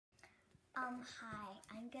Hi.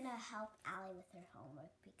 I'm gonna help Allie with her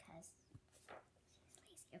homework because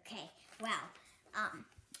she's lazy. Okay. Well,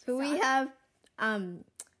 So we have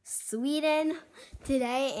Sweden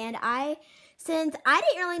today, and since I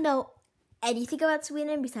didn't really know anything about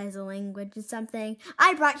Sweden besides the language and something,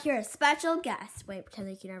 I brought here a special guest. Wait, pretend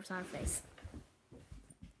like you never saw her face.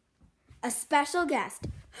 A special guest.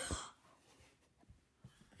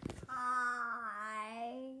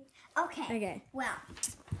 hi. Okay. Well,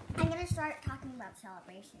 I'm gonna start talking about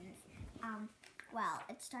celebrations. Well,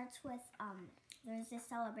 it starts with there's this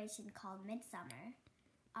celebration called Midsummer.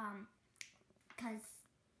 Because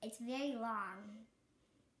it's very long.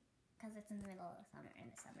 Because it's in the middle of the summer,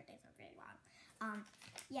 and the summer days are very long.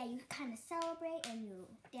 Yeah, you kind of celebrate and you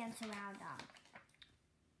dance around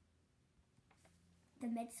the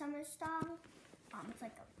Midsummer song. It's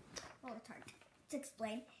like it's hard to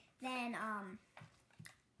explain. Then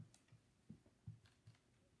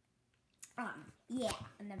yeah,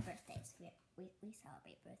 and then birthdays. We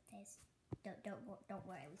celebrate birthdays. Don't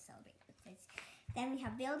worry, we celebrate birthdays. Then we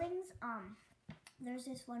have buildings. There's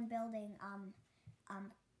this one building.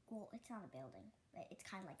 Well, it's not a building, but it's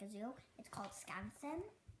kind of like a zoo. It's called Skansen.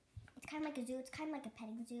 It's kind of like a zoo. It's kind of like a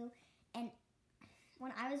petting zoo. And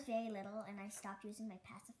when I was very little and I stopped using my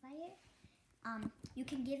pacifier, you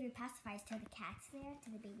can give your pacifiers to the cats there,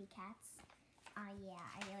 to the baby cats. Yeah,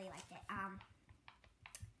 I really liked it.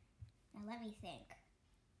 Now let me think.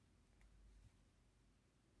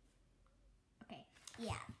 Okay,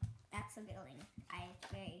 yeah, that's a building.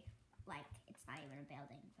 It's not even a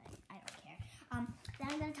building, but I don't care. Then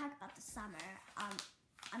I'm going to talk about the summer.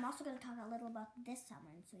 I'm also going to talk a little about this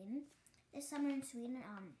summer in Sweden. This summer in Sweden,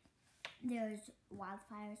 there's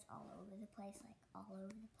wildfires all over the place,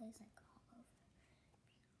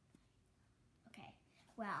 Okay,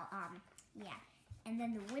 well, yeah. And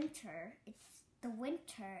then the winter is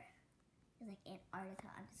like Antarctica.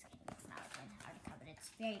 I'm just kidding, it's not like Antarctica, but it's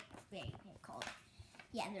very, very, very cold.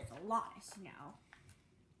 Yeah, and there's a lot of snow.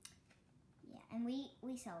 Yeah, and we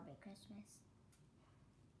celebrate Christmas.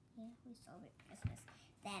 Yeah, we celebrate Christmas.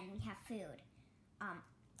 Then we have food.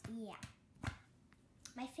 Yeah.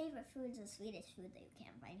 My favorite food is a Swedish food that you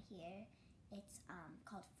can't find here. It's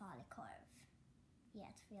called falukorv. Yeah,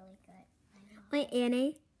 it's really good. Wait,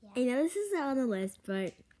 Annie, Yeah. I know this is not on the list,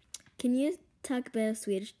 but can you talk a bit of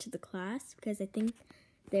Swedish to the class? Because I think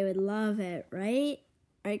they would love it, right?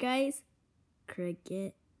 Right, guys?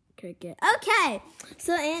 Cricket. Okay,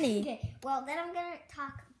 so Annie. Okay, well, then I'm going to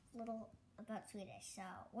talk a little about Swedish. So,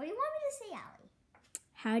 what do you want me to say, Allie?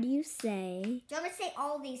 How do you say... Do you want me to say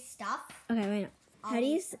all these stuff? Okay, wait. How do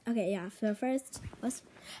you... Okay, yeah. So first,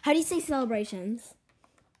 how do you say celebrations?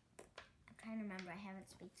 I'm trying to remember. I haven't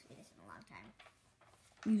spoken Swedish in a long time.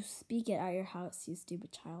 You speak it at your house, you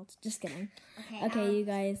stupid child. Just kidding. Okay, you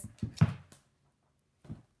guys.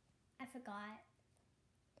 I forgot.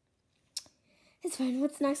 It's fine.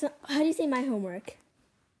 What's next? How do you say my homework?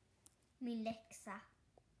 Min läxa.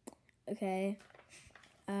 Okay.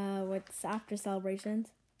 What's after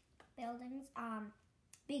celebrations? Buildings.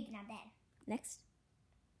 Byggnader. Next.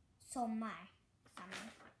 Sommar.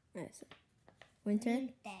 Summer. Nice. Winter.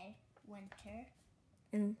 Winter.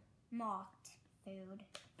 And Mat. Food.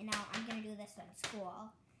 And now I'm gonna do this one.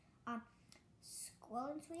 School. School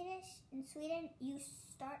in Swedish. In Sweden, you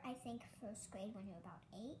start, I think, first grade when you're about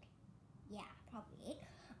 8. Yeah, probably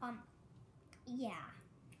 8. Yeah,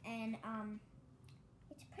 and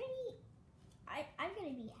it's pretty. I'm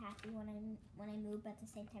gonna be happy when I move, but at the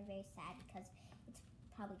same time very sad because it's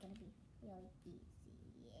probably gonna be really easy.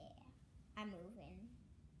 Yeah, I'm moving.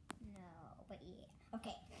 No, but yeah.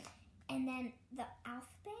 Okay, and then the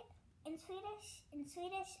alphabet in Swedish.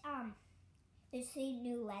 There's 3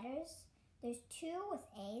 new letters. There's 2 with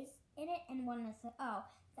A's in it and 1 with the O.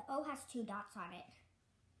 The O has 2 dots on it.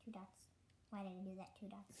 2 dots. Why did I do that? 2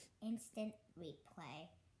 dots. Instant replay.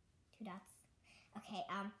 2 dots. Okay,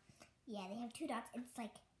 yeah, they have 2 dots. It's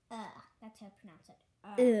like, that's how I pronounce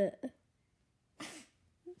it.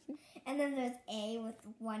 And then there's A with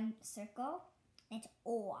 1 circle. And it's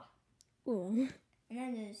O. ooh. And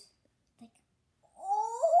then there's, like,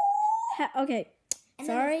 O. Okay. And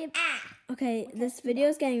Sorry. Then there's Okay, this video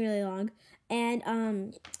is getting really long.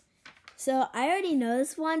 And, so I already know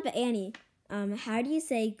this one, but Annie, how do you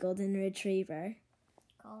say golden retriever?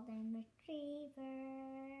 Golden retriever.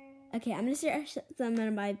 Okay, I'm going to share some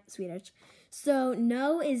of my Swedish. So,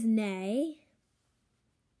 no is nay.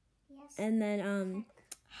 Yes. And then,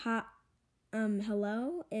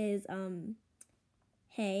 hello is,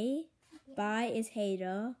 hey. Yeah. Bye is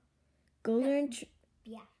hejda. Golden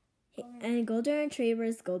Yeah. and golden retriever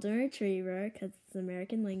is golden retriever because it's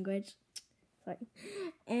American language. Sorry.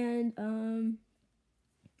 And,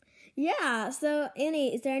 Yeah, so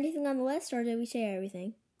Annie, is there anything on the list or did we share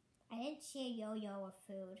everything? I didn't share yo-yo or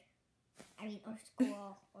food. Or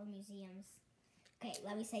school or museums. Okay,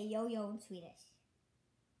 let me say yo-yo in Swedish.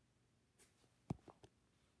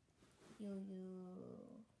 Yo-yo.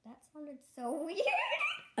 That sounded so weird.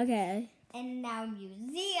 Okay. And now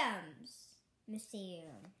museums.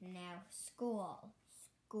 Museum. Now school.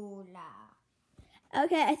 Skola.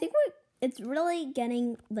 Okay, I think it's really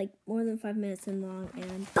getting like more than 5 minutes in long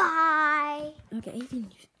and Bye. okay, Ethan,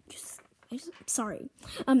 sorry.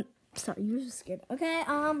 Sorry, you were just scared. Okay,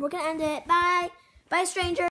 we're gonna end it. Bye. Bye, stranger.